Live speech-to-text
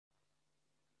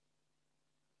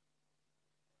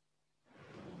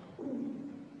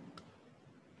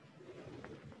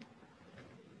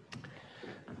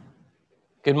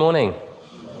Good morning.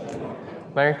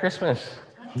 Merry Christmas.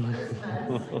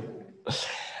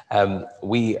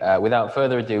 Without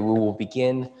further ado, we will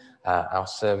begin our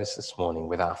service this morning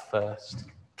with our first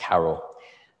carol,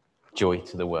 Joy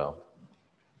to the World.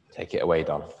 Take it away,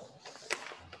 Don.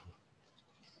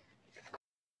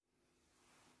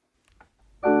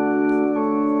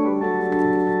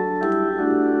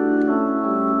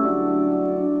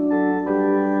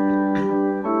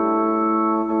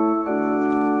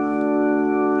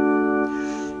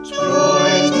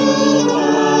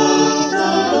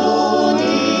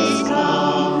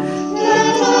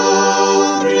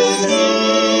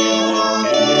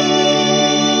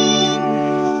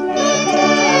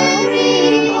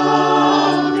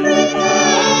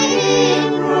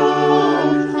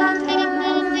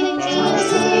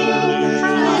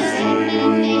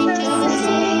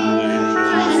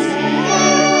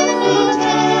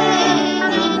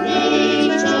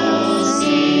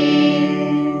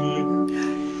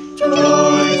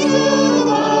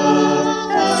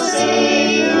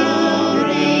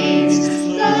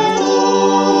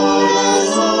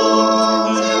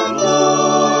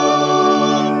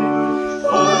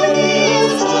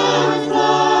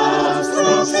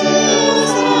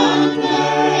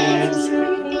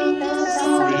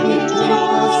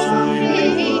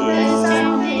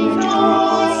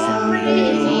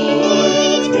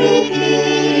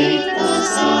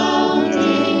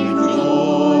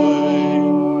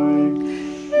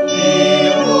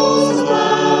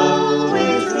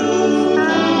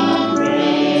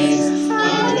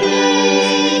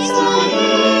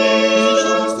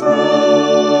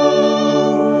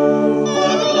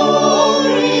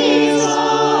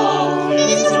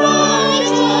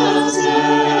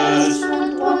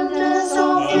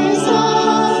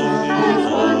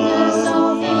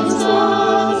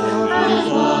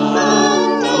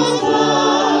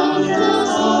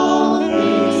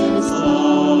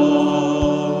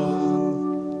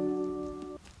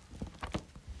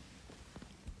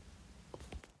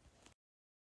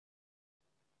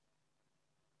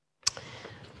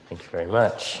 Thank you very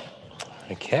much.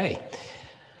 Okay.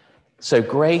 So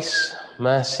grace,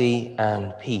 mercy,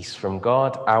 and peace from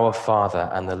God, our Father,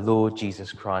 and the Lord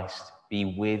Jesus Christ be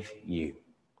with you.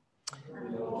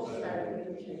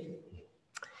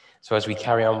 So as we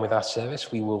carry on with our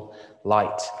service, we will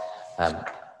light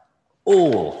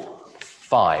all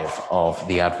 5 of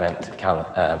the Advent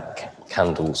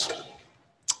candles.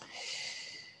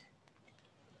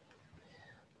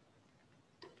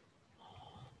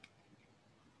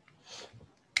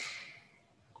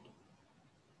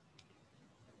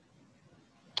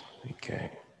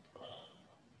 Okay.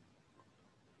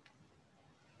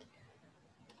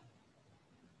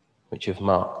 Which have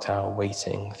marked our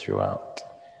waiting throughout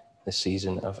the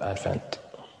season of Advent.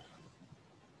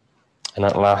 And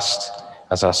at last,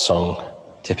 as our song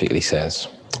typically says,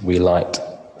 we light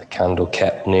the candle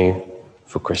kept new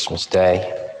for Christmas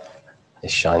Day.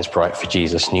 It shines bright for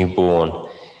Jesus, newborn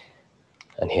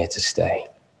and here to stay.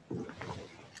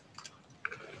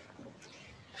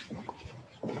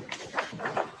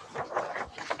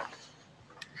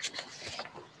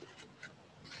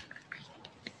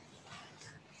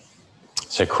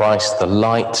 So Christ, the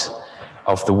light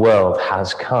of the world,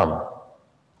 has come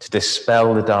to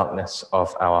dispel the darkness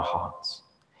of our hearts.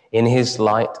 In his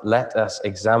light, let us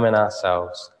examine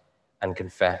ourselves and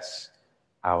confess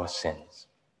our sins.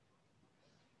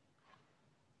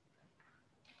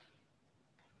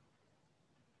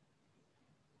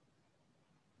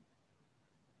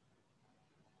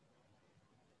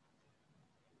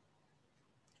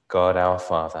 God our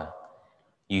Father,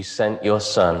 you sent your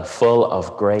Son full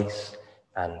of grace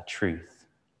and truth.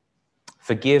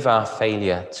 Forgive our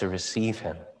failure to receive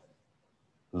him.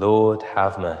 Lord,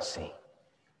 have mercy.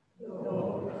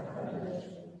 Lord, have mercy.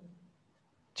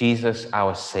 Jesus,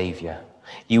 our Savior,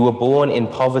 you were born in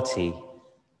poverty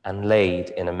and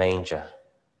laid in a manger.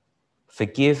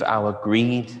 Forgive our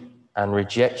greed and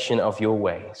rejection of your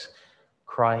ways.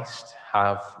 Christ,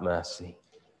 have mercy.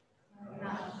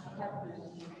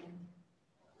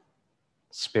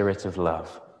 Spirit of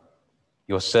love,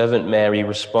 your servant Mary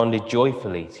responded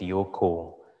joyfully to your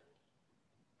call.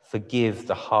 Forgive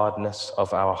the hardness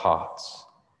of our hearts.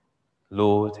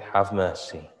 Lord, have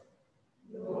mercy.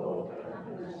 Lord, have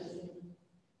mercy.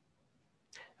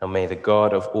 And may the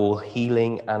God of all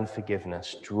healing and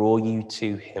forgiveness draw you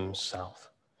to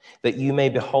himself, that you may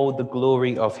behold the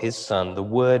glory of his Son, the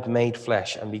Word made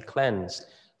flesh, and be cleansed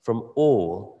from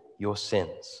all your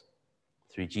sins.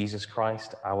 Through Jesus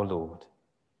Christ our Lord.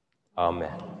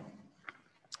 Amen.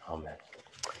 Amen.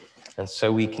 And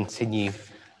so we continue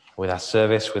with our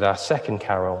service with our second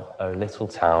carol, O Little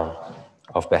Town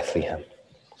of Bethlehem.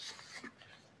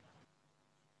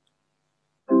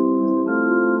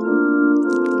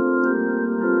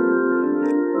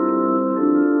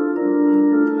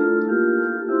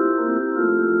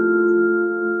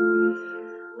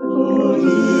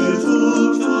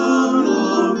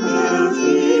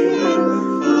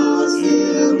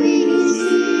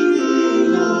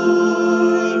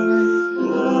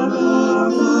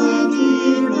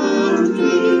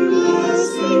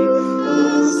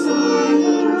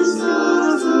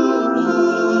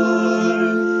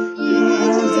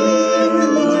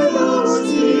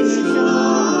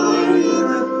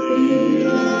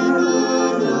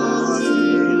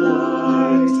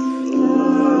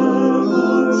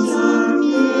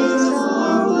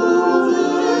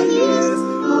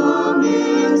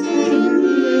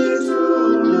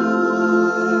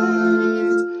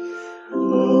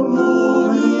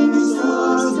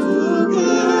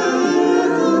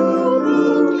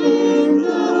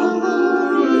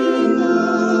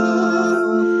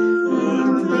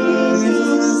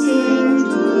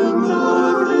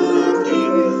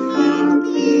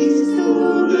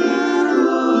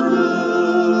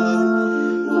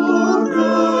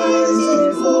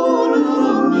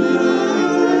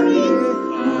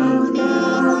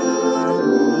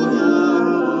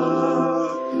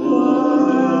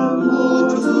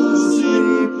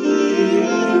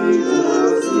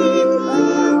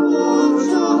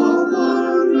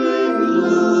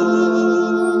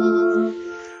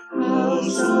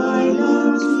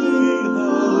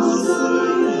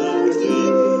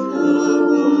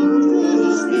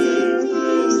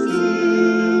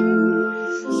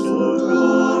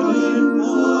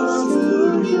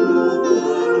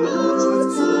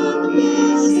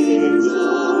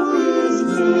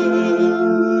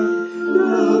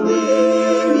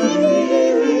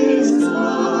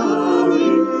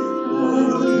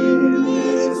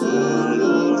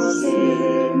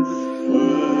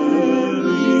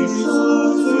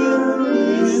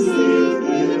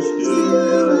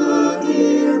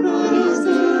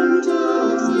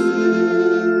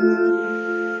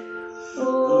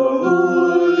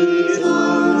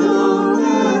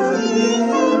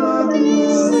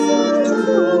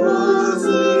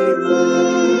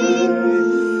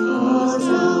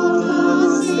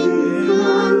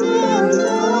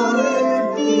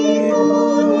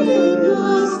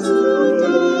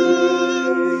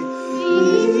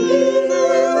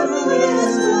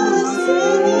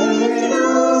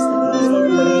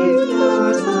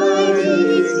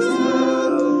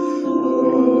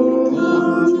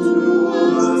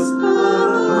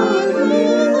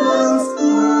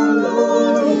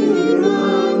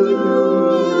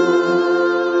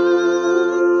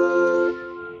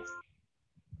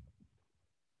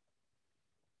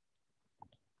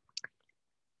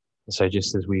 So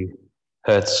just as we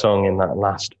heard song in that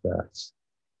last verse,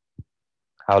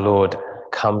 our Lord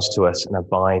comes to us and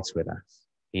abides with us.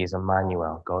 He is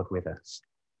Emmanuel, God with us.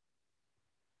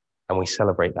 And we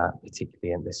celebrate that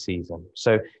particularly in this season.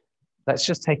 So let's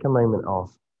just take a moment of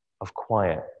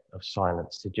quiet, of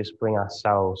silence, to just bring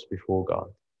ourselves before God.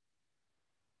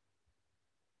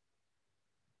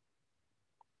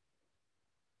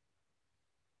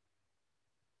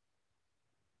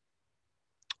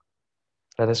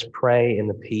 Let us pray in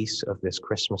the peace of this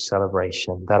Christmas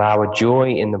celebration that our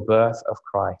joy in the birth of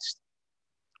Christ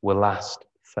will last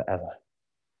forever.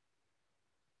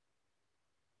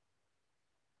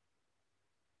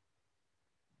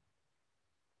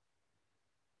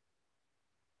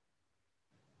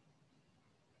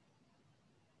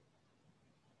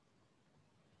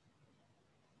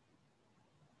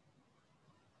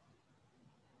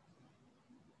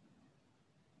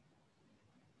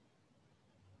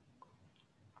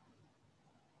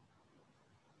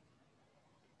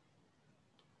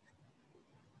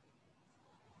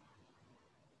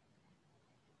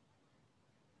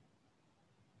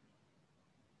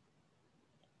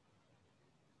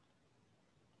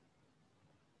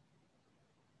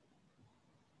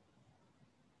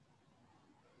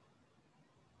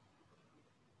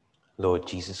 Lord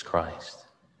Jesus Christ,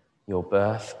 your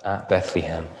birth at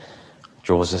Bethlehem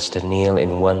draws us to kneel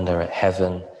in wonder at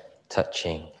heaven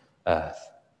touching earth.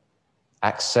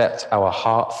 Accept our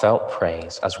heartfelt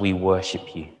praise as we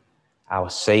worship you, our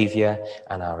Saviour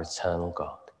and our eternal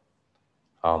God.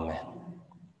 Amen.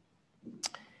 And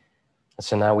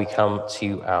so now we come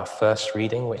to our first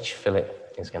reading, which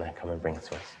Philip is going to come and bring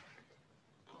to us.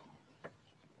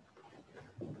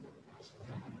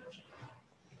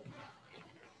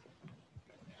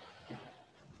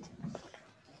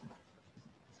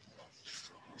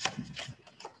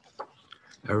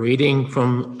 A reading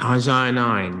from Isaiah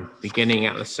 9, beginning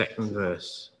at the 2nd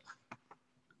verse.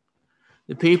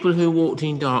 The people who walked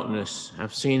in darkness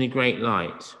have seen a great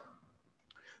light.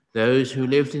 Those who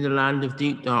lived in the land of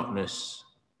deep darkness,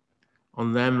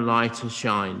 on them light has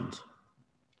shined.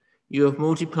 You have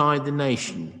multiplied the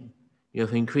nation, you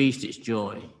have increased its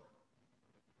joy.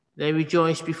 They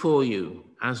rejoice before you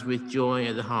as with joy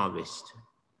at the harvest.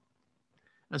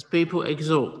 As people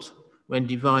exult when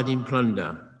dividing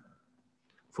plunder,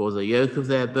 for the yoke of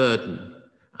their burden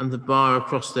and the bar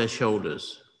across their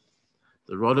shoulders,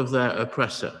 the rod of their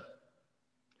oppressor.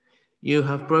 You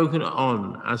have broken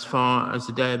on as far as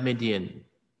the day of Midian,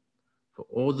 for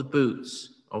all the boots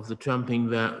of the tramping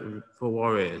for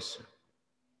warriors.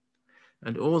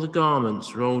 And all the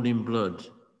garments rolled in blood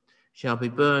shall be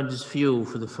burned as fuel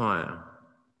for the fire.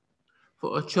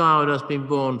 For a child has been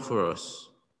born for us,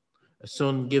 a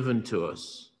son given to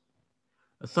us.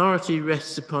 Authority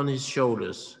rests upon his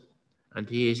shoulders, and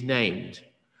he is named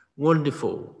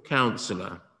Wonderful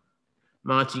Counselor,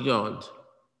 Mighty God,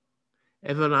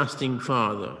 Everlasting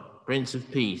Father, Prince of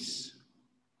Peace.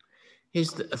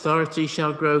 His authority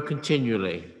shall grow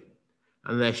continually,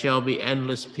 and there shall be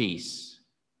endless peace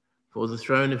for the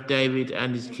throne of David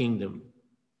and his kingdom.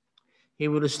 He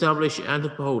will establish and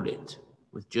uphold it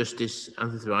with justice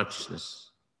and with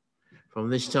righteousness, from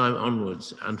this time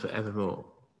onwards and forevermore.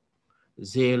 The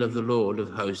zeal of the Lord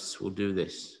of hosts will do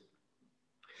this.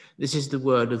 This is the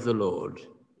word of the Lord.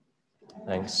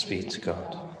 Thanks be to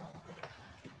God.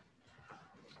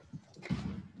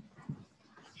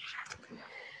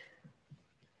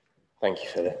 Thank you,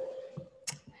 Philip.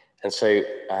 And so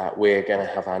we're going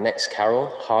to have our next carol,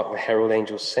 Hark the Herald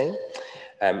Angels Sing,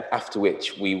 after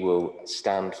which we will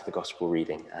stand for the gospel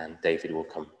reading, and David will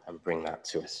come and bring that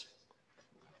to us.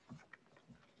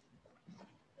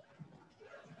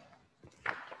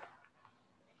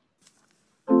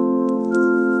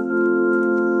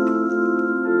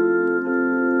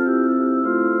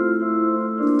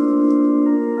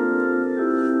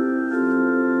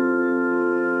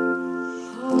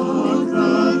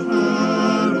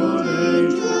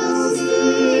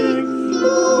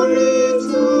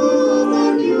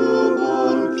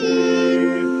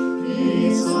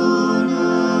 Peace on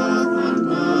earth and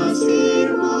mercy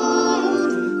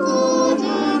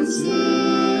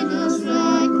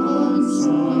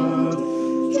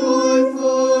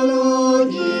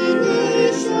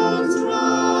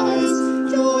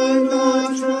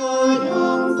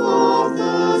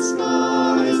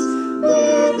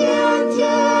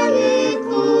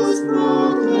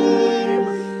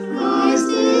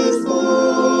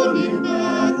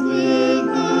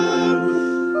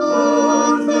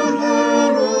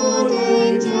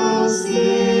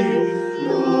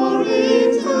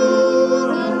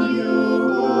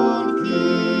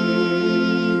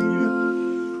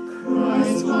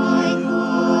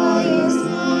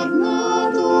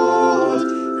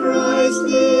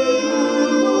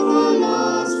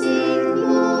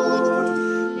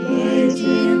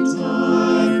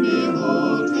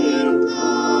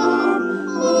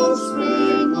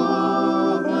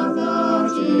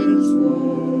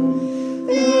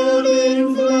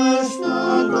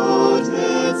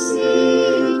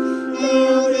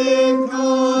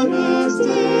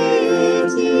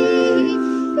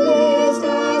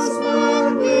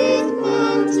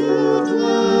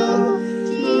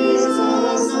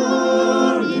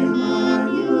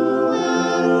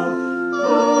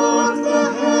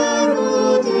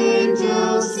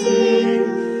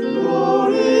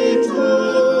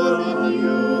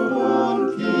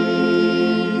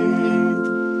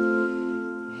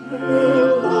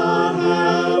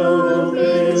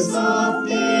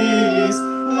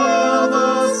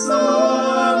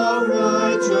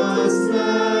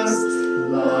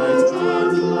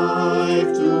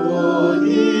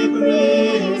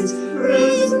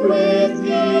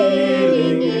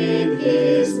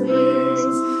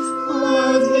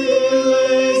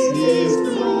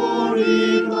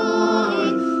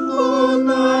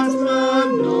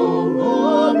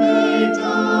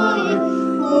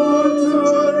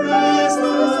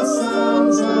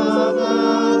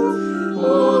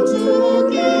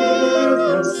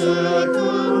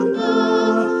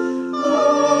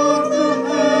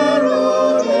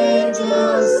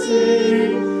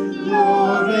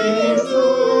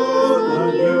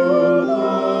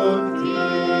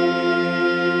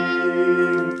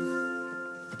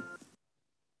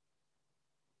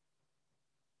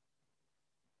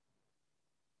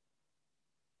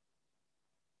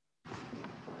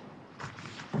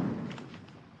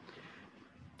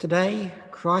Today,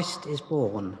 Christ is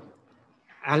born.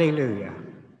 Alleluia.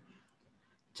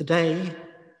 Today,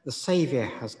 the Saviour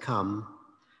has come.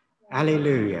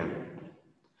 Alleluia.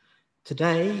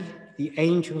 Today, the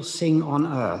angels sing on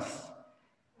earth.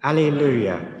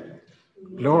 Alleluia.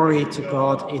 Glory to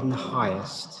God in the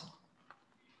highest.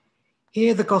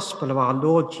 Hear the gospel of our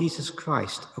Lord Jesus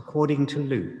Christ according to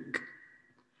Luke.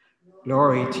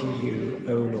 Glory to you,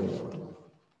 O Lord.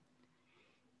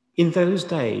 In those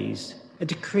days, a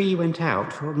decree went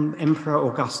out from Emperor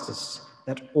Augustus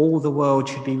that all the world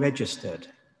should be registered.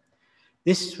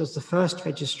 This was the first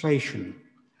registration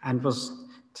and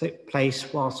took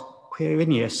place whilst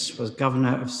Quirinius was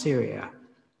governor of Syria.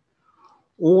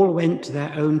 All went to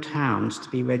their own towns to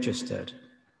be registered.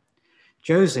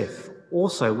 Joseph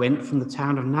also went from the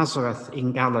town of Nazareth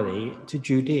in Galilee to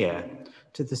Judea,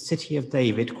 to the city of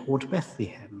David called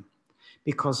Bethlehem,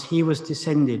 because he was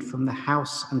descended from the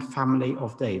house and family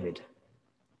of David.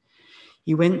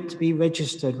 He went to be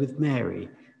registered with Mary,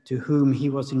 to whom he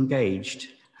was engaged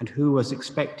and who was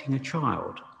expecting a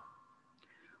child.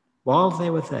 While they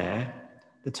were there,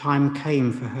 the time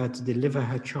came for her to deliver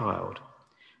her child,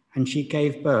 and she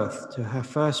gave birth to her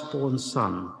firstborn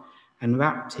son and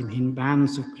wrapped him in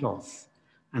bands of cloth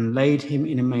and laid him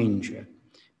in a manger,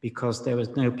 because there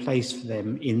was no place for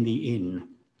them in the inn.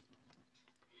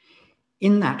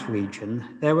 In that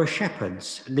region, there were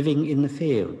shepherds living in the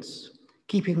fields,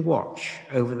 keeping watch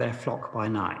over their flock by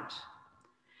night.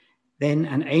 Then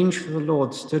an angel of the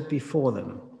Lord stood before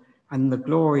them, and the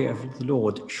glory of the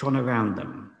Lord shone around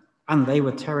them, and they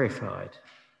were terrified.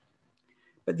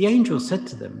 But the angel said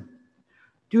to them,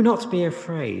 "Do not be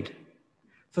afraid,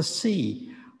 for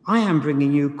see, I am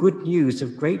bringing you good news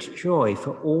of great joy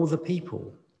for all the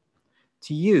people.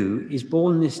 To you is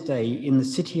born this day in the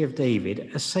city of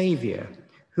David a Saviour,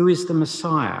 who is the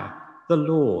Messiah, the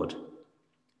Lord.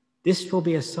 This will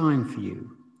be a sign for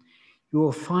you. You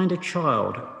will find a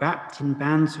child wrapped in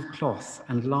bands of cloth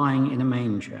and lying in a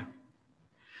manger."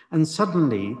 And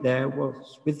suddenly there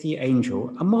was with the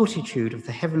angel a multitude of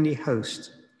the heavenly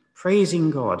host,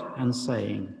 praising God and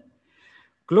saying,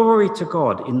 "Glory to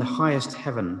God in the highest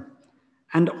heaven,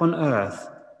 and on earth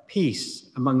peace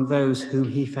among those whom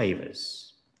he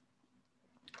favours."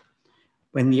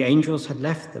 When the angels had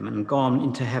left them and gone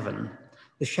into heaven,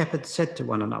 the shepherds said to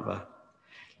one another,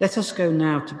 "Let us go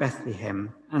now to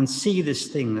Bethlehem and see this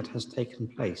thing that has taken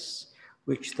place,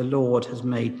 which the Lord has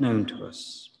made known to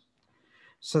us."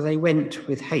 So they went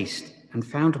with haste and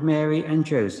found Mary and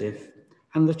Joseph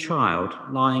and the child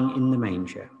lying in the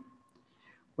manger.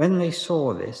 When they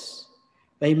saw this,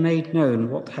 they made known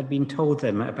what had been told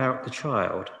them about the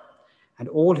child, and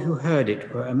all who heard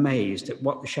it were amazed at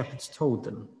what the shepherds told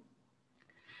them.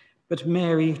 But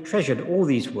Mary treasured all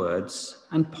these words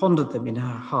and pondered them in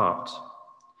her heart.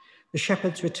 The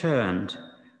shepherds returned,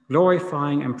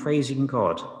 glorifying and praising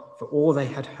God for all they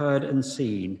had heard and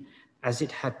seen, as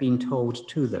it had been told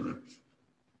to them.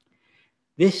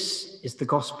 This is the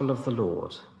gospel of the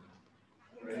Lord.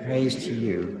 Praise to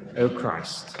you, O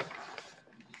Christ.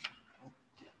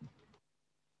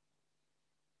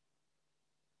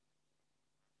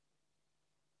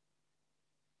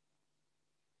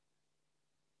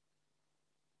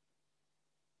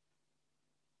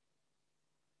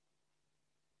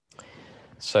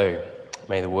 So,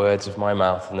 may the words of my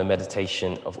mouth and the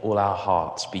meditation of all our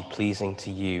hearts be pleasing to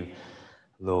you,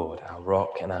 Lord, our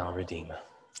rock and our Redeemer.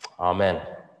 Amen.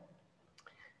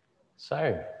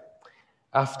 So,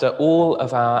 after all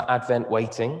of our Advent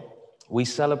waiting, we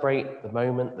celebrate the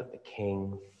moment that the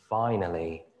King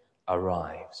finally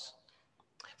arrives.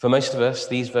 For most of us,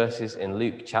 these verses in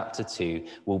Luke chapter 2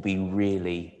 will be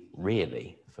really,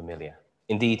 really familiar.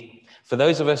 Indeed, for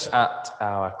those of us at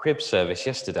our crib service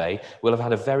yesterday, we'll have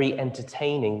had a very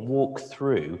entertaining walk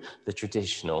through the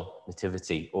traditional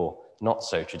nativity, or not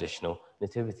so traditional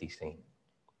nativity scene.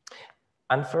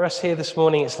 And for us here this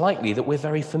morning, it's likely that we're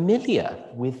very familiar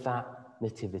with that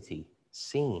nativity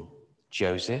scene.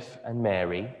 Joseph and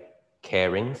Mary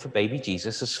caring for baby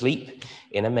Jesus asleep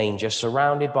in a manger,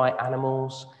 surrounded by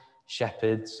animals,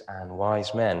 shepherds, and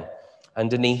wise men,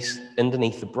 underneath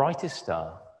the brightest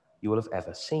star you will have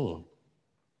ever seen.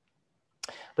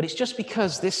 But it's just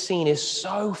because this scene is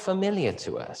so familiar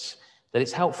to us that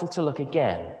it's helpful to look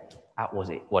again at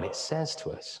what it says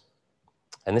to us.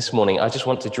 And this morning, I just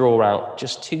want to draw out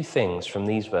just two things from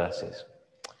these verses.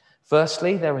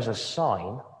 Firstly, there is a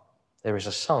sign.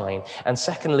 And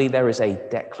secondly, there is a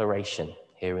declaration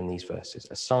here in these verses,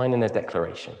 a sign and a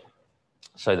declaration.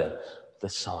 So then, the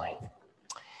sign.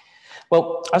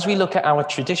 Well, as we look at our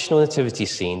traditional nativity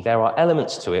scene, there are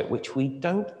elements to it which we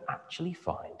don't actually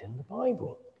find in the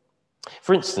Bible.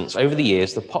 For instance, over the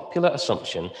years, the popular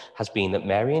assumption has been that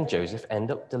Mary and Joseph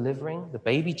end up delivering the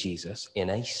baby Jesus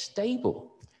in a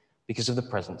stable because of the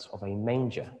presence of a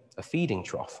manger, a feeding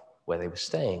trough, where they were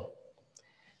staying.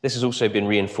 This has also been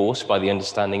reinforced by the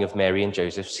understanding of Mary and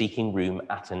Joseph seeking room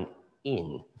at an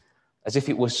inn, as if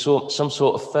it was some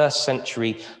sort of first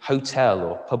century hotel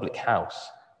or public house,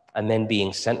 and then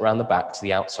being sent round the back to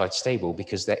the outside stable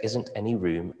because there isn't any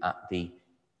room at the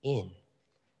inn.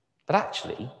 But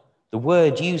actually, the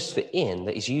word used for inn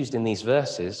that is used in these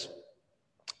verses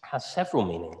has several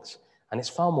meanings, and it's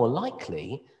far more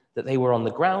likely that they were on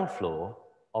the ground floor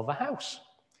of a house,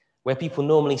 where people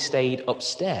normally stayed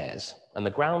upstairs, and the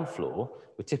ground floor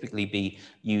would typically be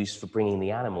used for bringing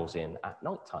the animals in at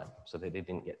night time so that they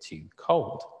didn't get too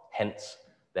cold, hence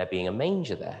there being a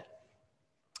manger there.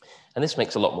 And this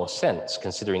makes a lot more sense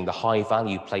considering the high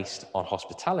value placed on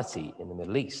hospitality in the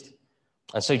Middle East.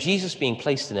 And so Jesus being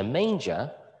placed in a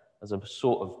manger as a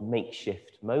sort of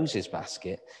makeshift Moses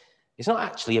basket is not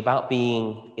actually about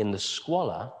being in the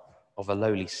squalor of a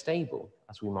lowly stable,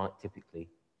 as we might typically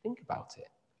think about it.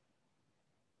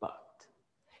 But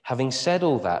having said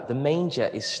all that, the manger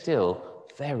is still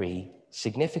very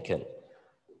significant.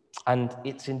 And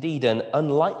it's indeed an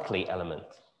unlikely element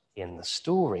in the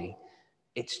story.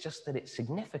 It's just that it's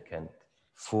significant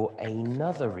for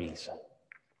another reason.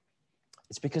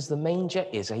 It's because the manger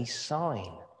is a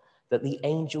sign that the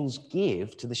angels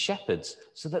give to the shepherds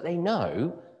so that they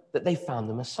know that they've found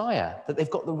the Messiah, that they've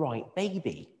got the right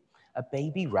baby, a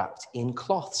baby wrapped in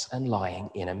cloths and lying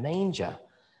in a manger.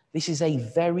 This is a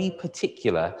very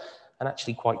particular and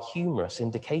actually quite humorous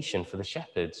indication for the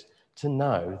shepherds to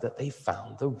know that they've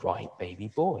found the right baby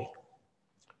boy.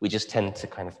 We just tend to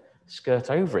kind of skirt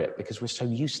over it because we're so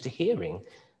used to hearing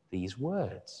these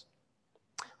words.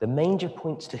 The manger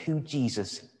points to who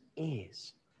Jesus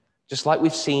is, just like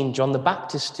we've seen John the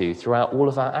Baptist do throughout all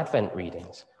of our Advent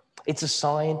readings. It's a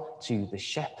sign to the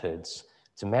shepherds,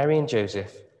 to Mary and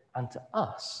Joseph, and to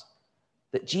us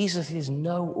that Jesus is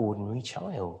no ordinary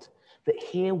child, that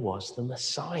here was the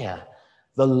Messiah,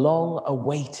 the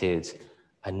long-awaited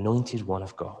anointed one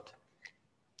of God.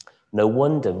 No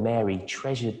wonder Mary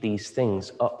treasured these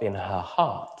things up in her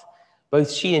heart.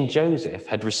 Both she and Joseph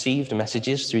had received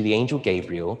messages through the angel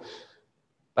Gabriel,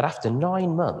 but after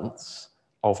 9 months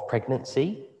of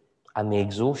pregnancy and the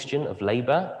exhaustion of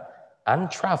labor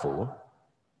and travel,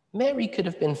 Mary could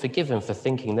have been forgiven for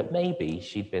thinking that maybe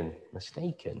she'd been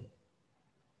mistaken.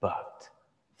 But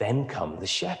then come the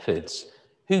shepherds,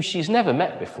 who she's never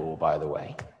met before, by the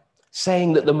way,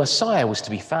 saying that the Messiah was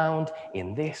to be found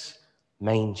in this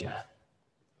manger.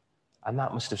 And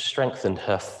that must have strengthened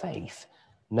her faith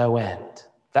no end,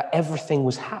 that everything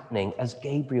was happening as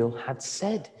Gabriel had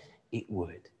said it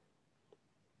would.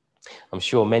 I'm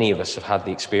sure many of us have had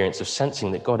the experience of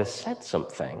sensing that God has said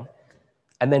something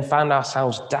and then found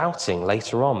ourselves doubting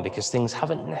later on because things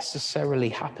haven't necessarily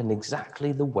happened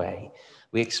exactly the way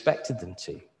we expected them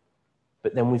to.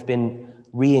 But then we've been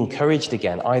re-encouraged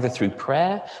again, either through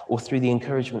prayer or through the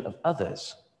encouragement of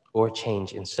others or a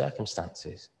change in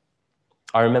circumstances.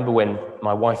 I remember when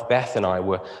my wife Beth and I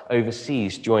were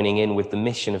overseas joining in with the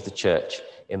mission of the church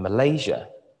in Malaysia.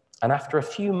 And after a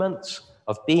few months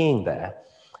of being there,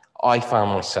 I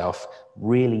found myself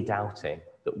really doubting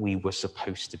that we were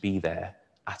supposed to be there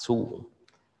at all,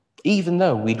 even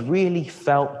though we'd really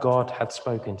felt God had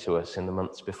spoken to us in the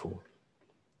months before.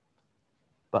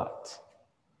 But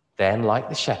then, like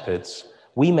the shepherds,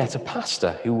 we met a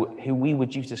pastor who we were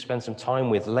due to spend some time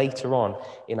with later on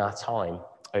in our time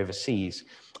overseas.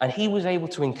 And he was able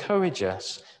to encourage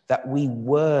us that we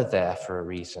were there for a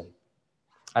reason.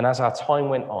 And as our time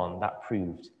went on, that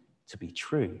proved to be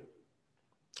true.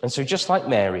 And so just like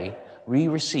Mary, we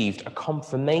received a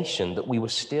confirmation that we were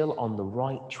still on the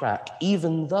right track,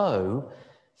 even though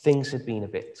things had been a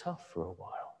bit tough for a while.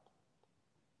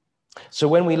 So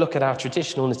when we look at our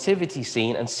traditional nativity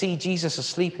scene and see Jesus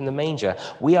asleep in the manger,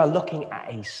 we are looking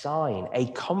at a sign, a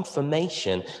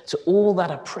confirmation to all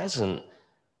that are present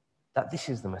that this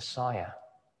is the Messiah,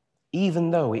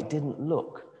 even though it didn't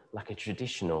look like a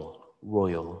traditional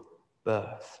royal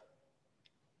birth.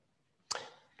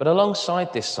 But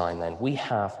alongside this sign then, we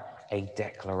have a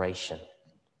declaration.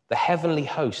 The heavenly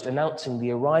host announcing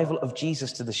the arrival of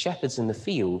Jesus to the shepherds in the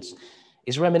fields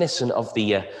is reminiscent of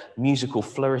the musical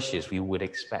flourishes we would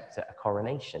expect at a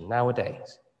coronation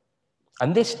nowadays.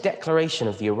 And this declaration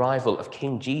of the arrival of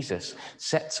King Jesus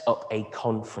sets up a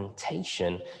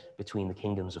confrontation between the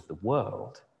kingdoms of the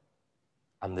world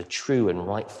and the true and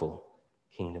rightful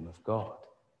kingdom of God.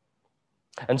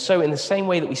 And so in the same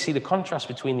way that we see the contrast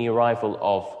between the arrival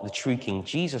of the true King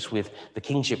Jesus with the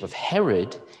kingship of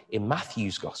Herod in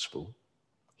Matthew's gospel,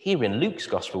 here in Luke's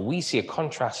gospel, we see a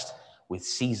contrast with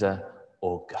Caesar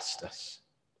Augustus,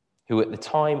 who at the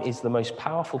time is the most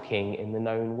powerful king in the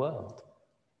known world.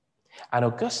 And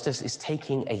Augustus is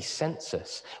taking a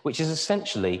census, which is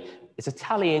essentially, it's a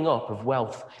tallying up of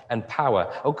wealth and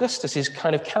power. Augustus is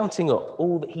kind of counting up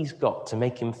all that he's got to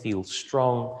make him feel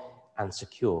strong and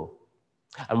secure.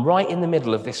 And right in the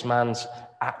middle of this man's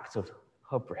act of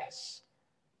hubris,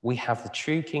 we have the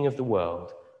true king of the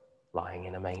world lying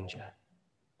in a manger,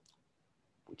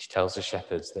 which tells the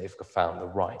shepherds they've found the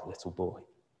right little boy.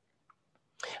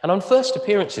 And on first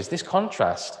appearances, this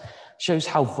contrast shows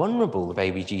how vulnerable the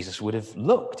baby Jesus would have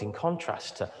looked in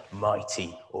contrast to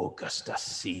mighty Augustus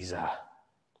Caesar.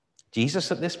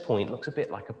 Jesus at this point looks a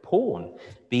bit like a pawn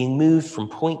being moved from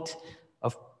point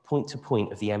to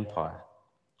point of the empire,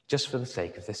 just for the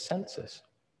sake of this census.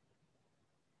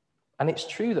 And it's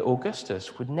true that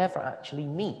Augustus would never actually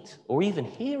meet or even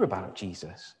hear about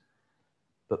Jesus.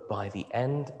 But by the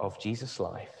end of Jesus'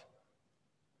 life,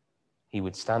 he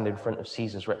would stand in front of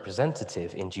Caesar's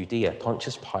representative in Judea,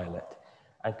 Pontius Pilate,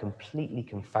 and completely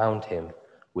confound him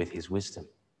with his wisdom.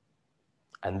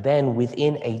 And then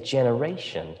within a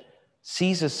generation,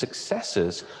 Caesar's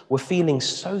successors were feeling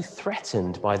so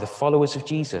threatened by the followers of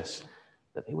Jesus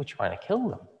that they were trying to kill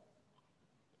them.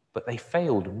 But they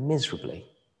failed miserably,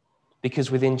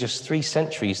 because within just 3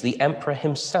 centuries, the emperor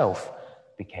himself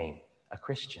became a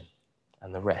Christian,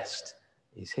 and the rest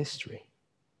is history.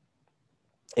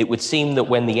 It would seem that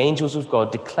when the angels of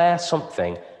God declare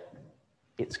something,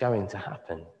 it's going to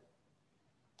happen,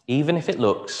 even if it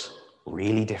looks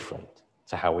really different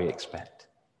to how we expect.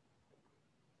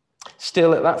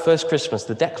 Still, at that first Christmas,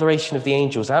 the declaration of the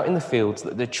angels out in the fields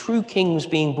that the true king was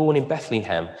being born in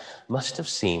Bethlehem must have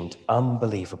seemed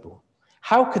unbelievable.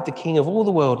 How could the king of all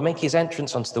the world make his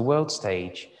entrance onto the world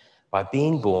stage by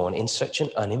being born in such an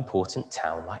unimportant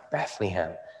town like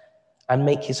Bethlehem and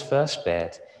make his first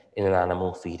bed in an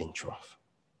animal feeding trough?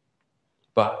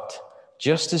 But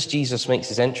just as Jesus makes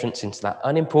his entrance into that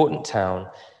unimportant town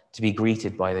to be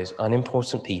greeted by those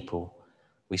unimportant people,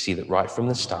 we see that right from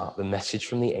the start, the message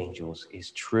from the angels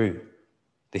is true.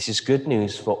 This is good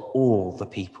news for all the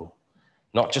people,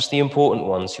 not just the important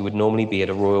ones who would normally be at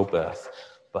a royal birth,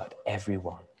 but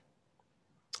everyone.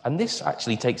 And this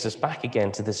actually takes us back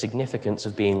again to the significance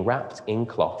of being wrapped in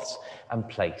cloths and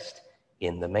placed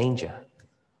in the manger.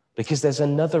 Because there's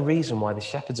another reason why the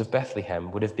shepherds of Bethlehem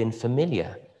would have been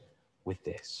familiar with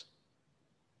this.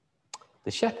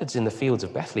 The shepherds in the fields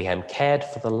of Bethlehem cared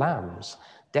for the lambs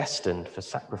destined for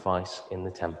sacrifice in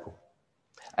the temple,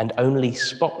 and only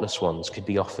spotless ones could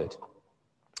be offered.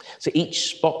 So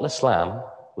each spotless lamb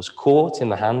was caught in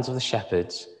the hands of the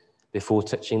shepherds before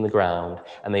touching the ground,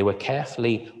 and they were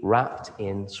carefully wrapped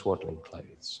in swaddling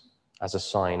clothes as a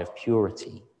sign of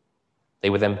purity. They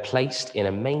were then placed in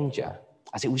a manger,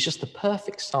 as it was just the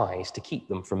perfect size to keep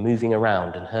them from moving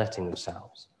around and hurting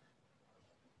themselves.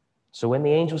 So when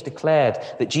the angels declared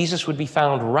that Jesus would be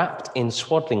found wrapped in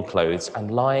swaddling clothes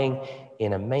and lying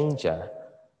in a manger,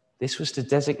 this was to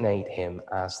designate him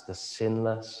as the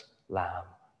sinless Lamb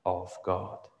of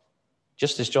God.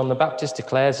 Just as John the Baptist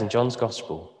declares in John's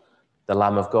Gospel, the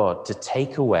Lamb of God to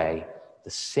take away the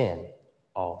sin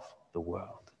of the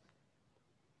world.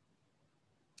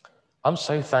 I'm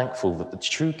so thankful that the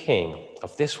true king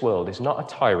of this world is not a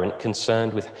tyrant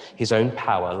concerned with his own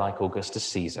power like Augustus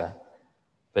Caesar,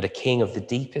 but a king of the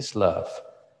deepest love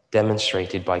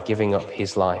demonstrated by giving up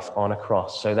his life on a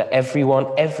cross so that everyone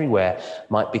everywhere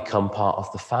might become part of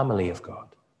the family of God.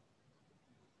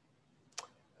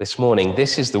 This morning,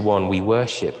 this is the one we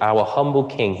worship, our humble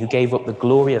king who gave up the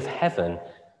glory of heaven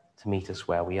to meet us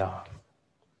where we are.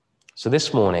 So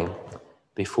this morning,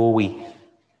 before we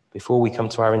come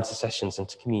to our intercessions and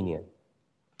to communion,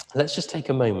 let's just take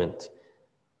a moment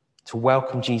to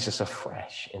welcome Jesus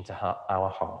afresh into our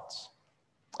hearts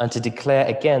and to declare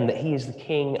again that he is the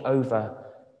king over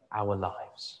our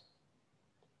lives,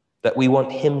 that we want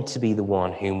him to be the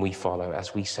one whom we follow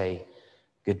as we say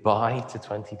goodbye to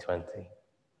 2020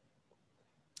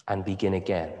 and begin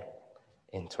again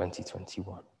in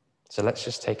 2021. So let's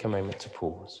just take a moment to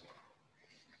pause.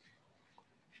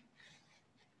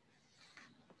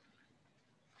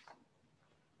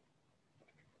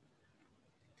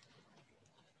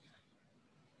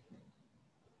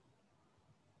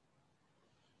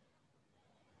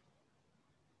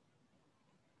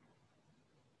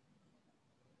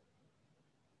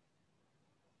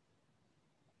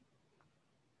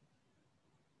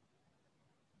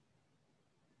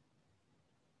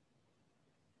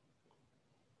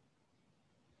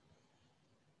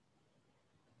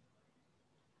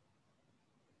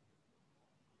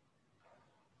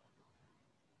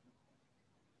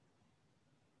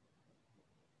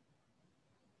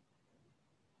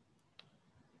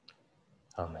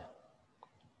 Amen.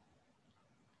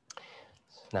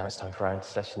 Now it's time for our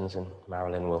intercessions, and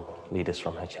Marilyn will lead us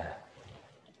from her chair.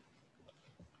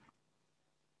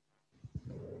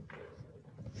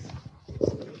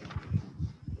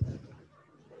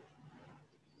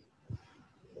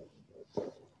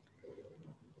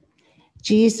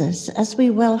 Jesus, as we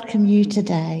welcome you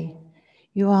today,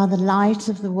 you are the light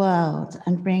of the world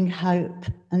and bring hope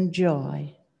and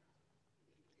joy.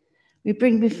 We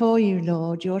bring before you,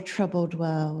 Lord, your troubled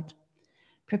world,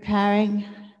 praying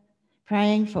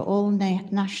for all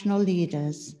national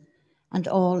leaders and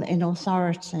all in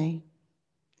authority.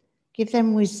 Give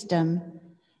them wisdom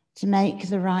to make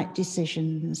the right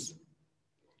decisions.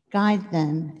 Guide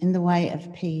them in the way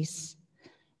of peace,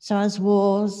 so as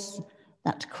wars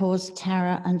that cause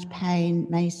terror and pain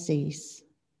may cease.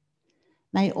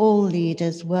 May all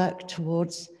leaders work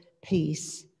towards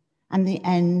peace and the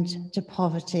end to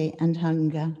poverty and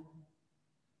hunger.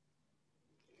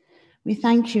 We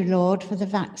thank you, Lord, for the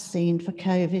vaccine for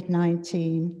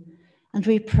COVID-19, and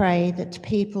we pray that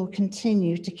people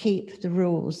continue to keep the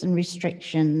rules and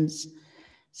restrictions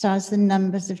so as the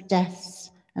numbers of deaths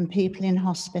and people in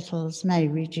hospitals may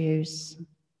reduce.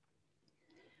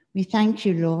 We thank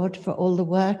you, Lord, for all the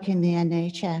work in the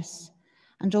NHS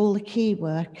and all the key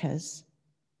workers.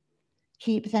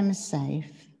 Keep them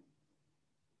safe.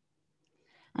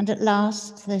 And at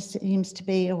last, there seems to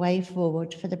be a way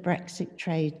forward for the Brexit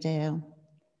trade deal.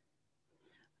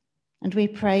 And we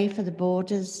pray for the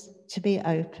borders to be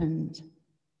opened.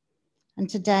 And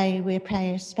today we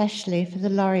pray especially for the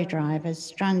lorry drivers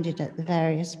stranded at the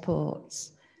various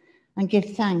ports, and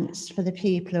give thanks for the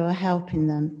people who are helping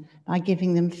them by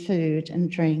giving them food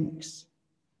and drinks.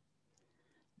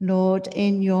 Lord,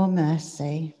 in your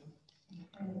mercy,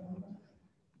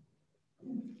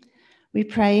 we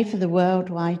pray for the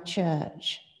worldwide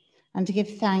church and to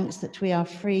give thanks that we are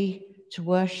free to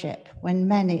worship when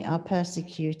many are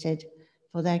persecuted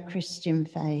for their Christian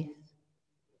faith.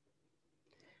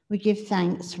 We give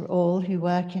thanks for all who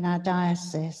work in our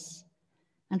diocese,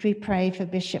 and we pray for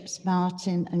Bishops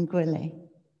Martin and Gwilly.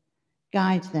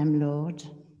 Guide them, Lord.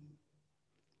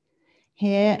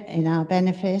 Here in our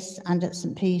benefice and at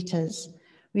St. Peter's,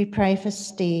 we pray for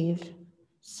Steve,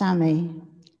 Sammy,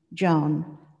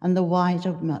 John, and the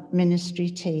wider ministry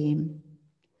team.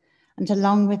 And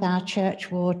along with our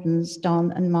church wardens,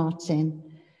 Don and Martin,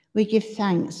 we give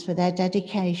thanks for their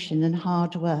dedication and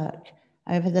hard work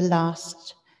over the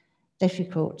last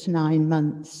difficult 9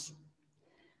 months.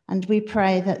 And we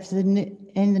pray that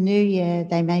in the new year,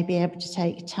 they may be able to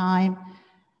take time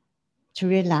to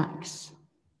relax,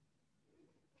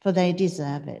 for they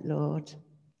deserve it, Lord.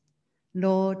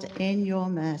 Lord, in your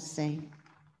mercy.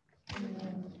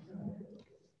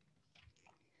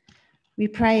 We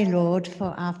pray, Lord,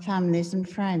 for our families and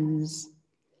friends,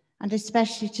 and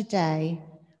especially today,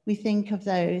 we think of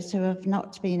those who have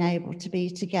not been able to be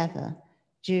together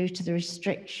due to the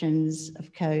restrictions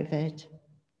of COVID.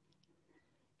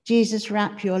 Jesus,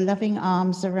 wrap your loving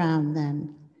arms around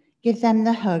them. Give them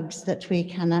the hugs that we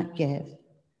cannot give,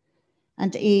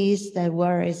 and ease their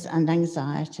worries and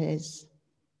anxieties.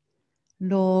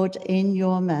 Lord, in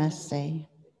your mercy.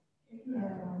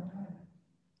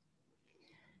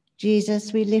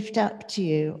 Jesus, we lift up to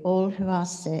you all who are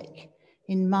sick,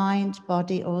 in mind,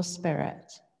 body, or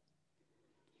spirit.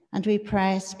 And we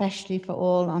pray especially for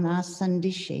all on our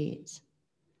Sunday sheet,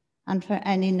 and for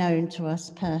any known to us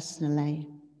personally.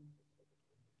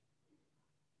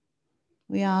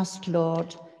 We ask,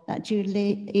 Lord, that you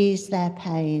ease their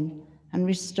pain and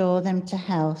restore them to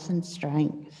health and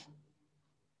strength.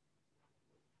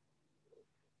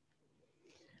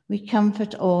 We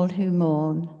comfort all who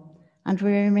mourn, and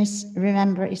we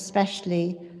remember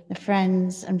especially the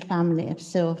friends and family of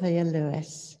Sylvia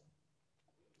Lewis,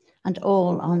 and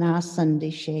all on our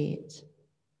Sunday sheet.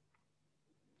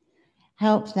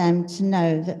 Help them to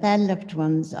know that their loved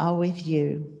ones are with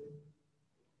you.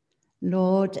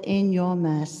 Lord, in your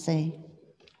mercy.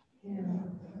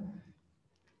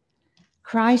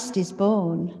 Christ is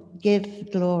born,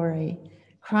 give glory.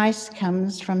 Christ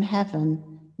comes from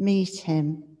heaven, meet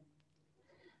him.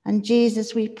 And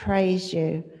Jesus, we praise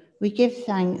you. We give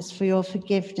thanks for your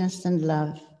forgiveness and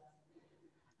love.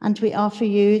 And we offer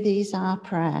you these our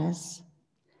prayers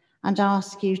and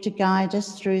ask you to guide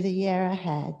us through the year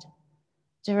ahead.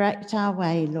 Direct our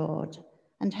way, Lord,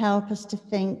 and help us to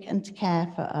think and care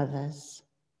for others.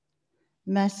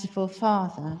 Merciful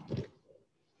Father,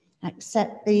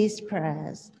 accept these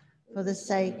prayers for the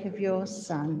sake of your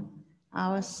Son,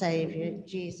 our Saviour,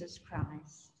 Jesus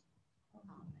Christ.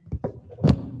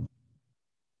 Amen.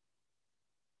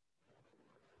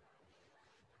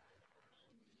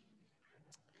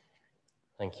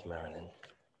 Thank you, Marilyn.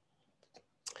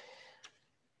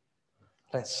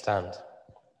 Let's stand.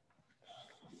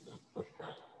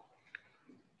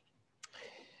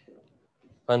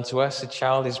 Unto us a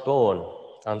child is born,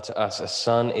 unto us a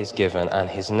son is given, and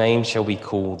his name shall be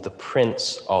called the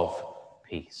Prince of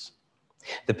Peace.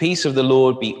 The peace of the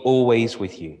Lord be always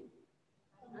with you.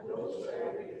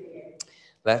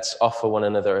 Let's offer one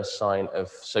another a sign of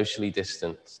socially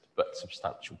distanced but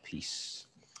substantial peace.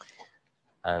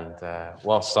 And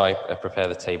whilst I prepare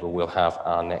the table, we'll have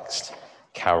our next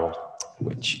carol,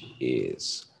 which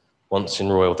is Once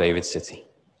in Royal David City.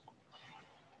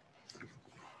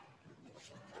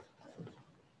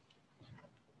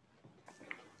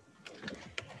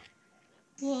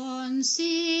 Once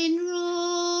in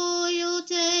royal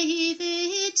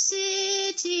David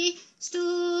city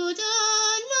stood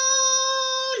a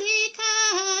lowly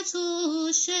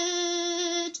cattle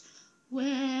shed,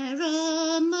 where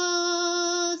a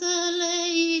mother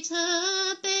laid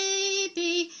her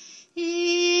baby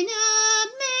in a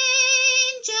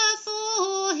manger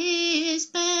for his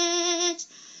bed.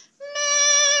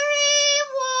 Mary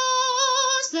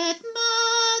was that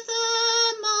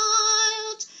mother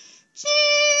mild,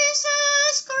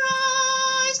 Jesus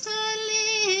Christ,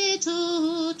 her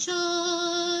little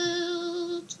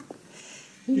child.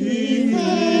 He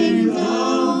came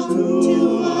down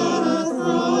to earth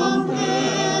from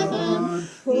heaven,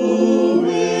 who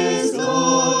is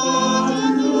God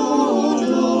and Lord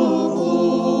of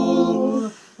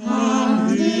all,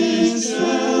 and his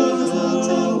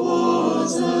shelter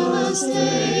was a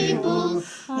stable,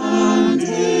 and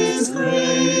his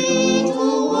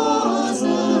cradle was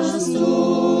a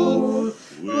store.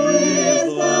 With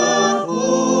the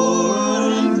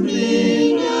poor and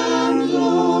meek and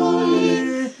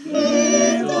lowly,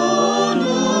 lived on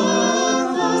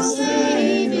earth a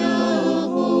Saviour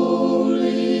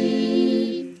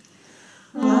holy.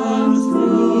 And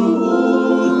through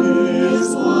all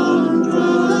his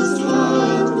wondrous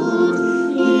childhood,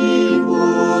 he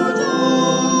would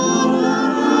honor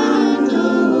and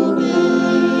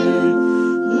obey.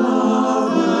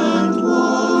 Love and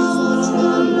was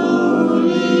the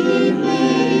lowly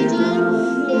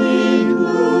maiden, in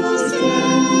whose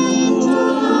tender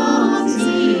arms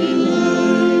he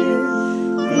lay.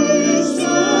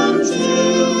 Christian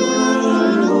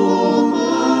children all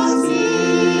must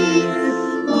be,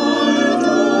 mild,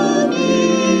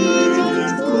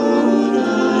 obedient, good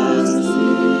as he.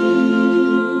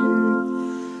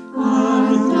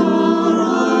 And our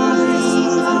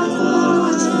eyes have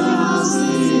watched shall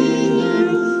see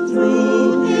him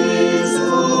through his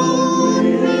own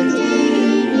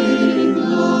redeeming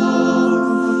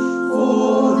love.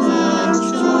 For that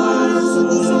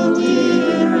child so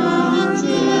dear and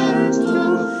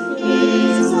gentle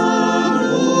is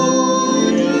our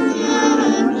Lord in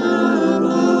heaven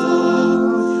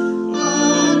above,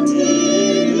 and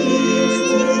he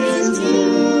leads his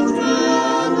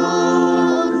children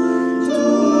on to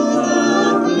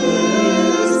the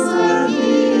place where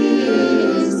he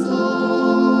is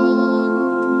gone.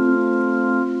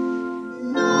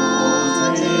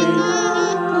 Not in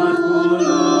that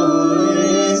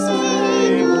lowly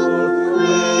stable,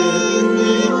 with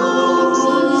the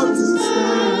oxen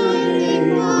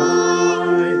standing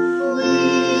by,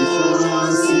 we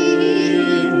shall see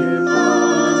him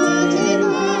mounted in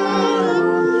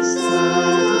heaven,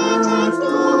 set at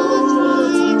God's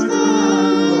right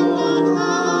hand on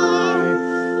high,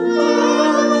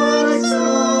 where the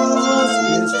stars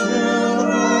his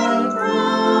children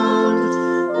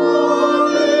crowned,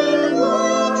 all in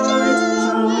white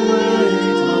shall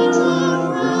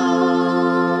wait around.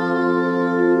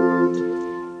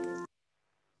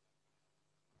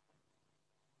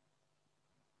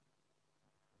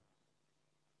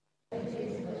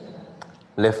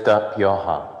 Lift up your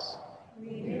hearts.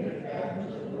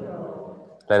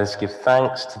 Let us give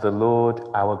thanks to the Lord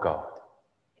our God.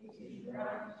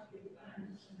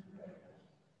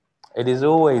 It is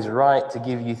always right to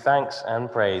give you thanks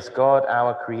and praise, God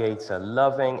our Creator,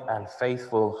 loving and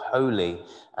faithful, holy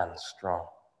and strong.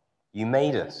 You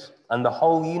made us and the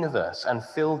whole universe and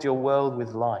filled your world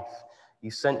with life. You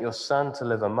sent your Son to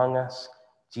live among us,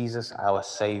 Jesus our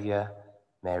Saviour,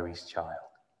 Mary's child.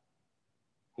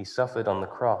 He suffered on the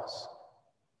cross.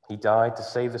 He died to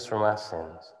save us from our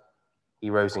sins. He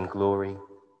rose in glory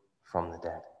from the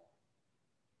dead.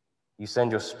 You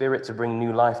send your Spirit to bring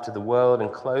new life to the world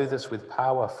and clothe us with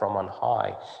power from on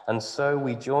high. And so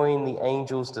we join the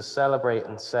angels to celebrate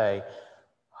and say,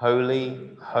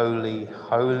 Holy, holy,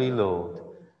 holy Lord,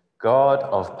 God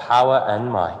of power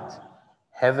and might,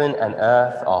 heaven and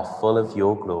earth are full of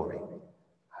your glory.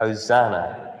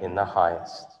 Hosanna in the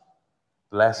highest.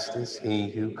 Blessed is he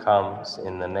who comes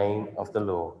in the name of the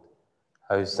Lord.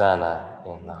 Hosanna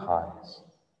in the highest.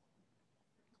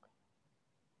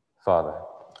 Father,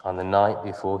 on the night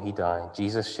before he died,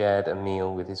 Jesus shared a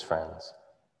meal with his friends.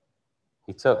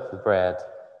 He took the bread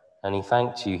and he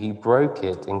thanked you. He broke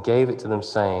it and gave it to them,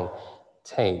 saying,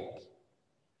 "Take,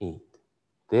 eat.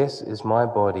 This is my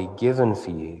body given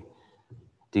for you.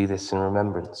 Do this in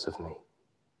remembrance of me."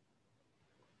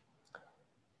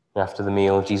 After the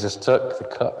meal, Jesus took the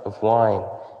cup of wine.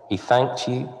 He thanked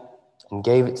you and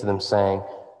gave it to them, saying,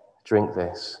 "Drink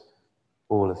this,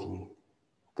 all of you.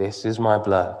 This is my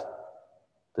blood,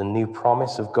 the new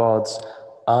promise of God's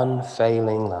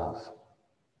unfailing love.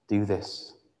 Do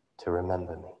this to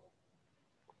remember me."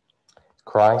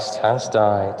 Christ has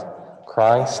died.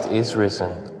 Christ is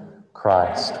risen.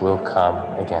 Christ will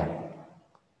come again.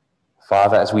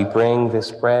 Father, as we bring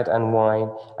this bread and wine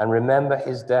and remember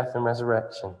his death and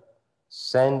resurrection,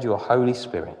 send your Holy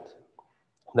Spirit,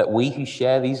 that we who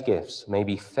share these gifts may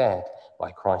be fed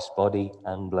by Christ's body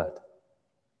and blood.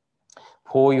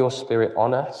 Pour your Spirit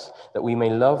on us, that we may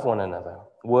love one another,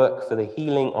 work for the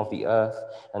healing of the earth,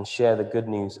 and share the good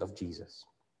news of Jesus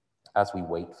as we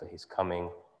wait for his coming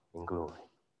in glory.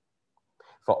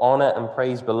 For honor and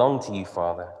praise belong to you,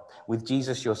 Father, with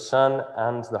Jesus, your Son,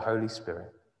 and the Holy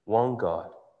Spirit, one God,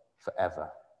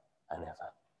 forever and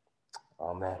ever.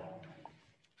 Amen.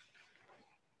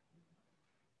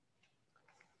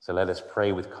 So let us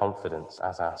pray with confidence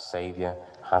as our Saviour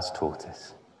has taught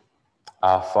us.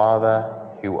 Our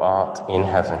Father, who art in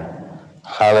heaven,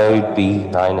 hallowed be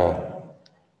thy name.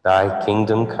 Thy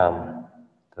kingdom come,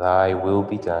 thy will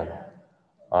be done,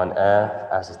 on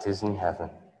earth as it is in heaven.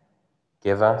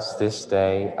 Give us this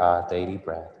day our daily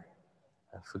bread,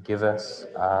 and forgive us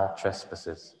our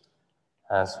trespasses,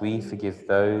 as we forgive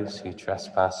those who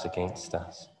trespass against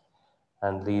us.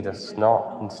 And lead us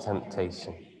not into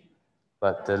temptation,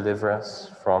 but deliver us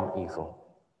from evil.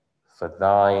 For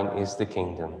thine is the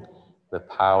kingdom, the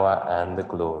power, and the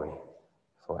glory,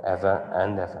 forever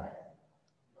and ever.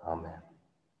 Amen.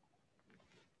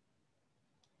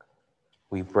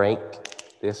 We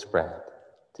break this bread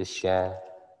to share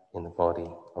in the body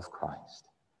of Christ.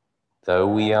 Though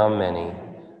we are many,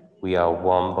 we are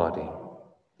one body,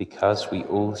 because we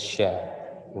all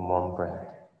share in one bread.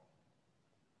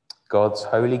 God's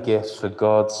holy gifts for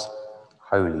God's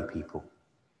holy people.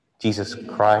 Jesus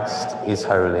Christ is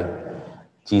holy.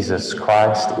 Jesus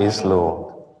Christ is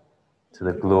Lord, to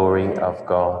the glory of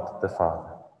God the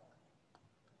Father.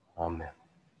 Amen.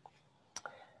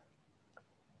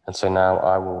 And so now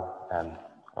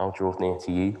I'll draw near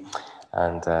to you,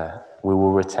 and we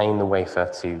will retain the wafer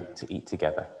to eat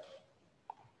together.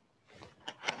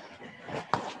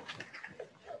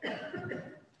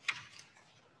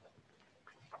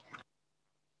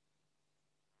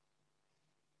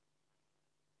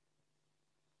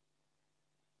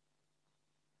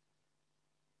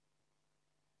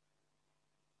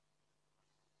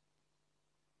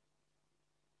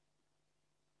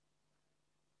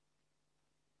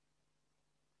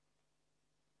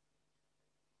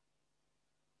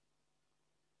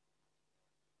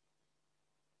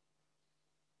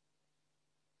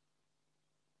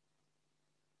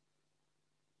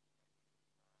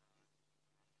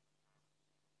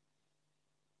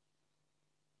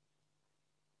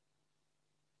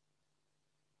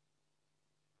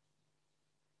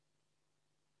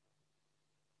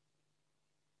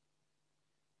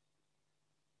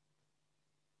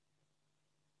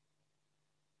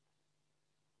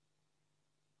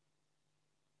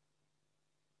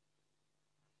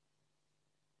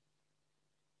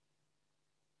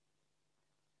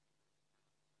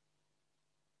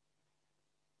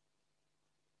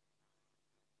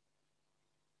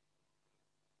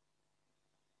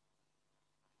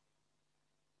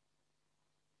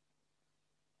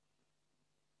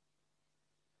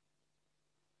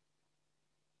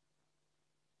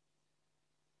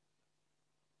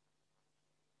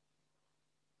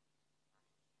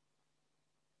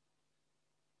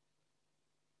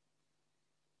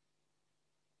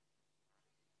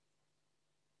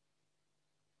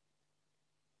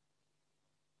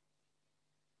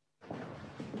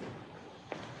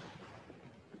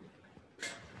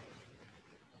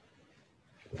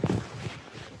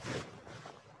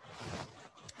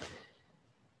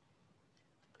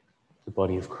 The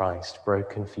body of Christ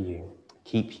broken for you,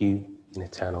 keep you in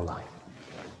eternal life.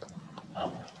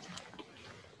 Amen.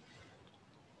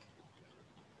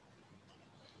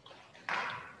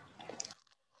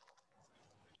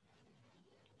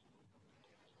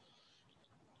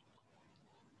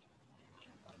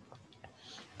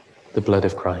 The blood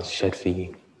of Christ shed for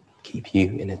you, keep you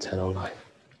in eternal life.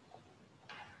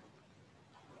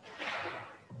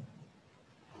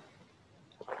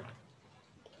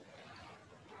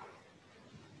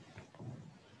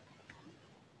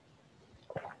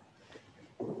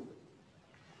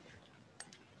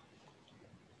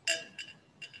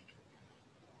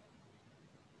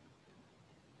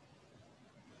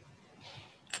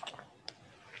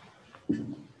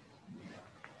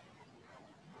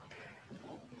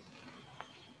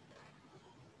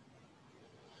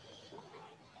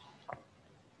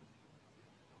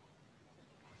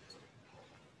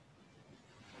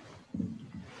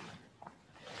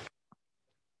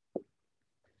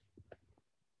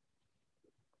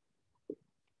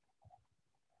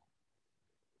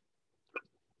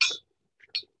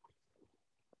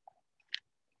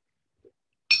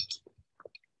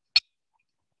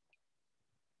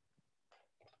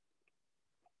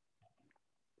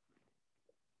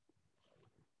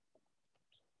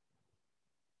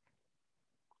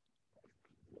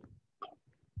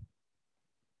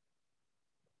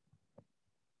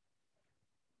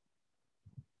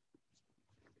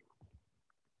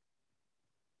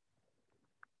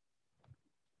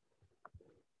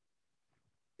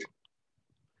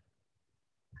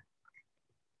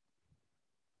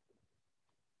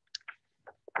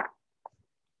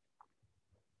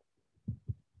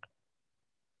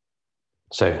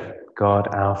 So, God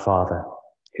our Father,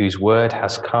 whose word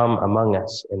has come among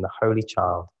us in the Holy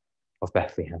Child of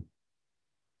Bethlehem,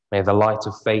 may the light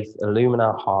of faith illumine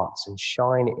our hearts and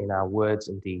shine in our words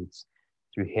and deeds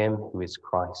through him who is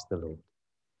Christ the Lord.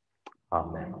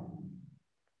 Amen.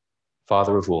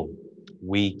 Father of all,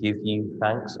 we give you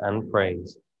thanks and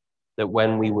praise that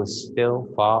when we were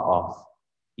still far off,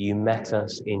 you met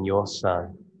us in your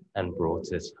Son and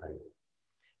brought us home.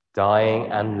 Dying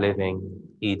and living,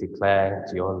 he declared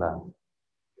your love,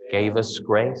 gave us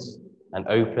grace, and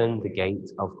opened the gate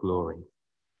of glory.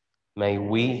 May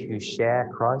we who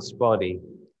share Christ's body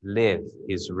live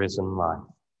his risen life.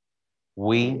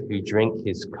 We who drink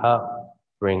his cup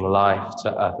bring life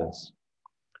to others.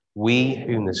 We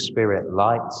whom the Spirit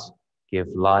lights give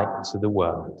light to the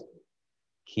world.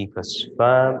 Keep us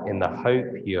firm in the hope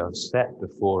you have set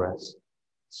before us,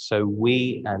 so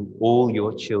we and all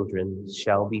your children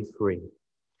shall be free,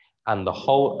 and the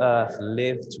whole earth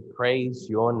live to praise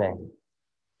your name,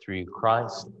 through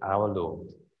Christ our Lord.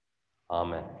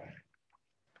 Amen.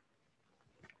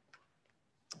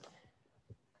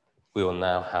 We will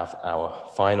now have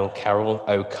our final carol,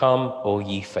 O Come, All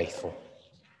Ye Faithful.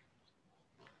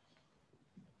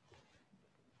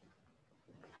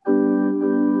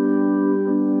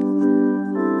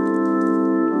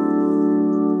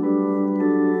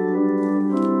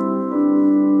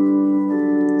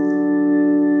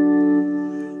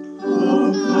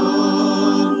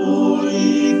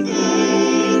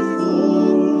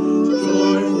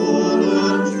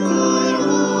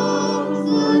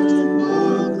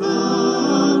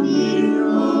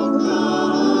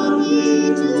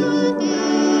 To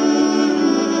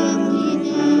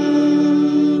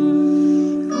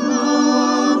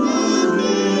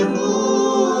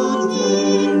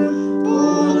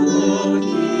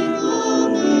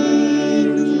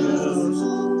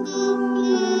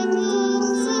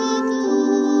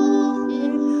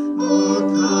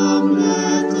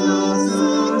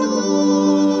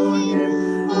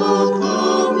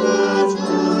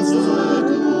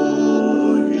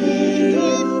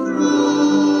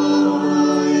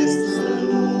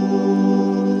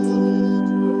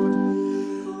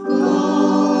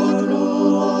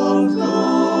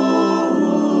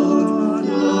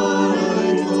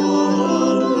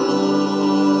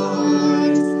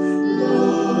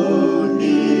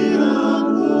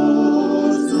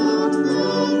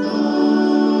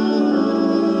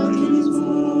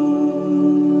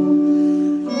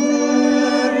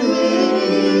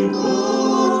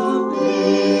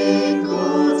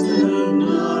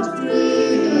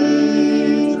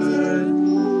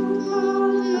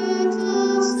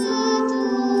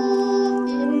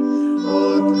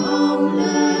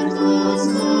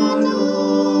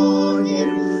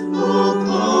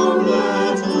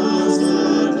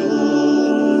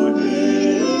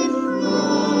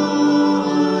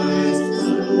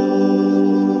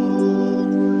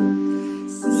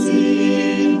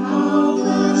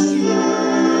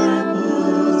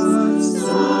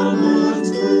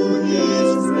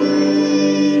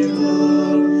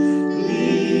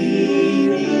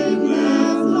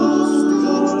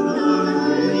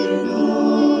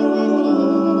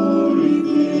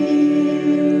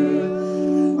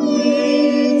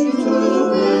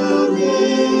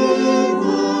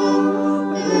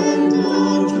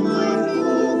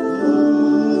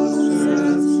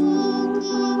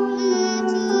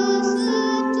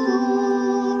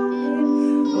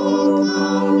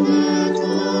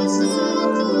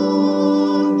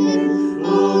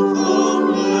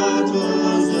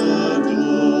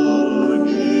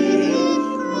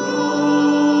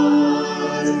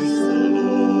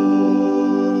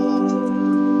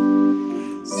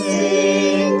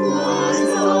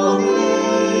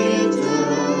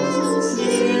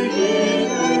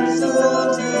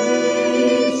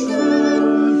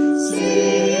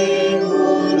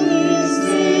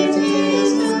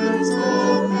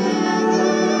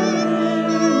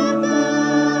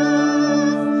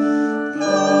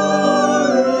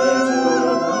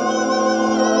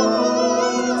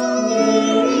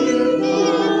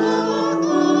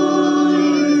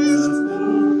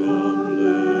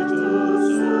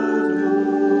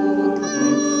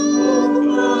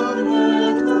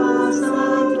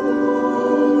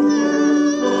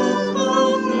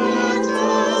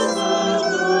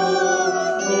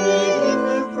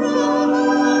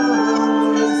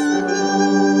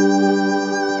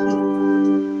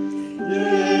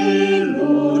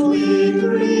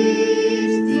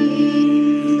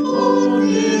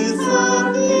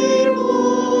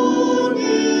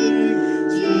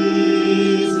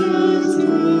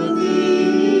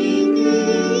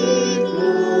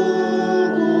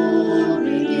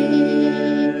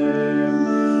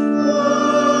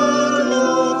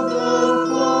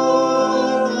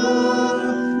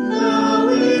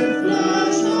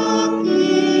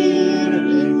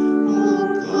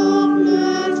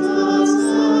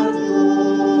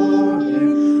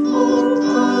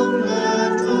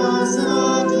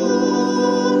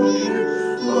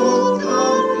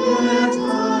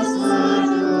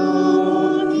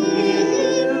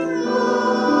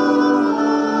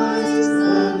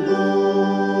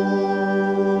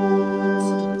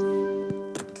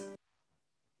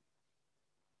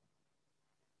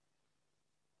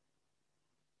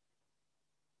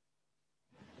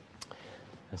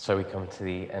And so we come to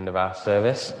the end of our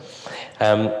service.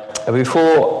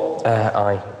 Before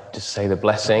I just say the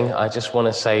blessing, I just want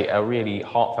to say a really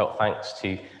heartfelt thanks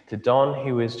to Don,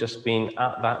 who has just been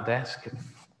at that desk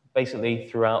basically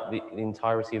throughout the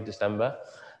entirety of December.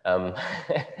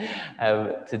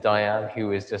 To Diane,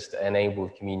 who has just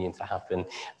enabled communion to happen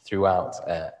throughout,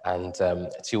 and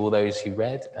to all those who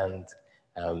read, and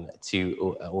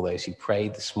to all those who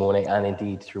prayed this morning, and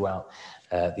indeed throughout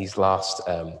these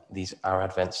our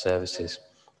Advent services.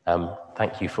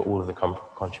 Thank you for all of the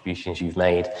contributions you've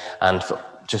made, and for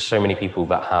just so many people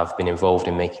that have been involved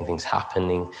in making things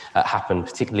happen,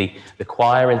 particularly the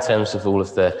choir in terms of all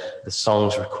of the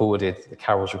songs recorded, the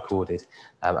carols recorded,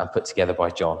 and put together by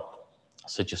John.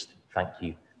 So just thank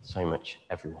you so much,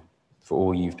 everyone, for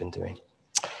all you've been doing.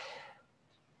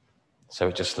 So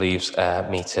it just leaves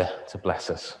me to bless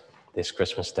us this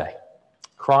Christmas day.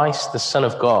 Christ, the Son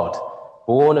of God,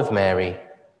 born of Mary,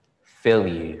 fill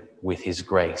you with his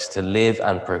grace to live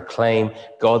and proclaim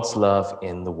God's love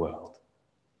in the world.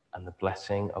 And the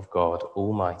blessing of God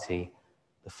Almighty,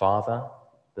 the Father,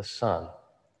 the Son,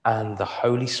 and the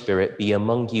Holy Spirit be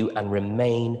among you and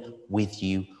remain with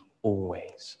you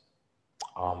always.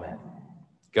 Amen.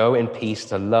 Go in peace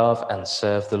to love and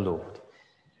serve the Lord.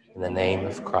 In the name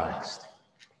of Christ.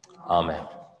 Amen.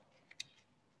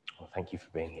 Well, thank you for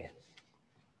being here.